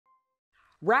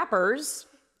Rappers.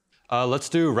 Let's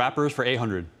do rappers for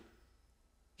 800.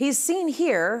 He's seen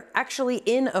here, actually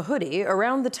in a hoodie,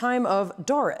 around the time of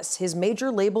Doris, his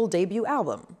major label debut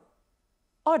album.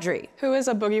 Audrey. Who is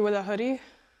a boogie with a hoodie?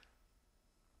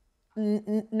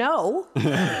 No.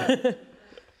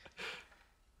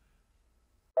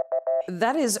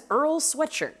 That is Earl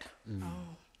Sweatshirt. Oh.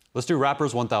 Let's do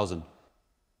rappers 1000.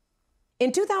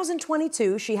 In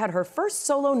 2022, she had her first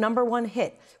solo #1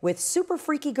 hit with Super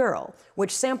Freaky Girl,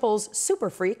 which samples Super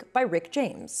Freak by Rick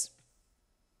James.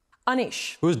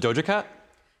 Anish. Who's Doja Cat?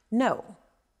 No.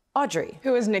 Audrey.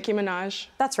 Who is Nicki Minaj?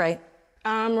 That's right.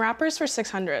 Rappers for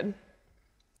 600.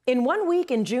 In 1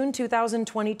 week in June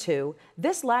 2022,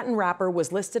 this Latin rapper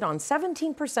was listed on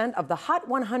 17% of the Hot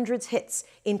 100's hits,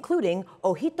 including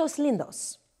Ojitos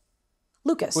Lindos.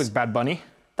 Lucas. Who is Bad Bunny?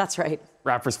 That's right.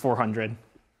 Rappers 400.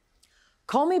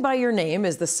 Call Me By Your Name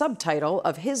is the subtitle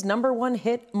of his #1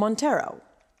 hit, Montero.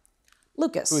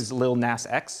 Lucas. Who is Lil Nas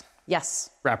X?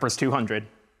 Yes. Rappers 200.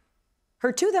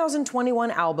 Her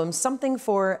 2021 album, Something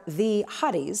for the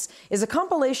Hotties, is a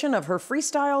compilation of her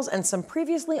freestyles and some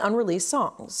previously unreleased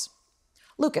songs.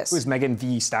 Lucas. Who is Megan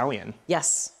Thee Stallion?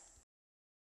 Yes.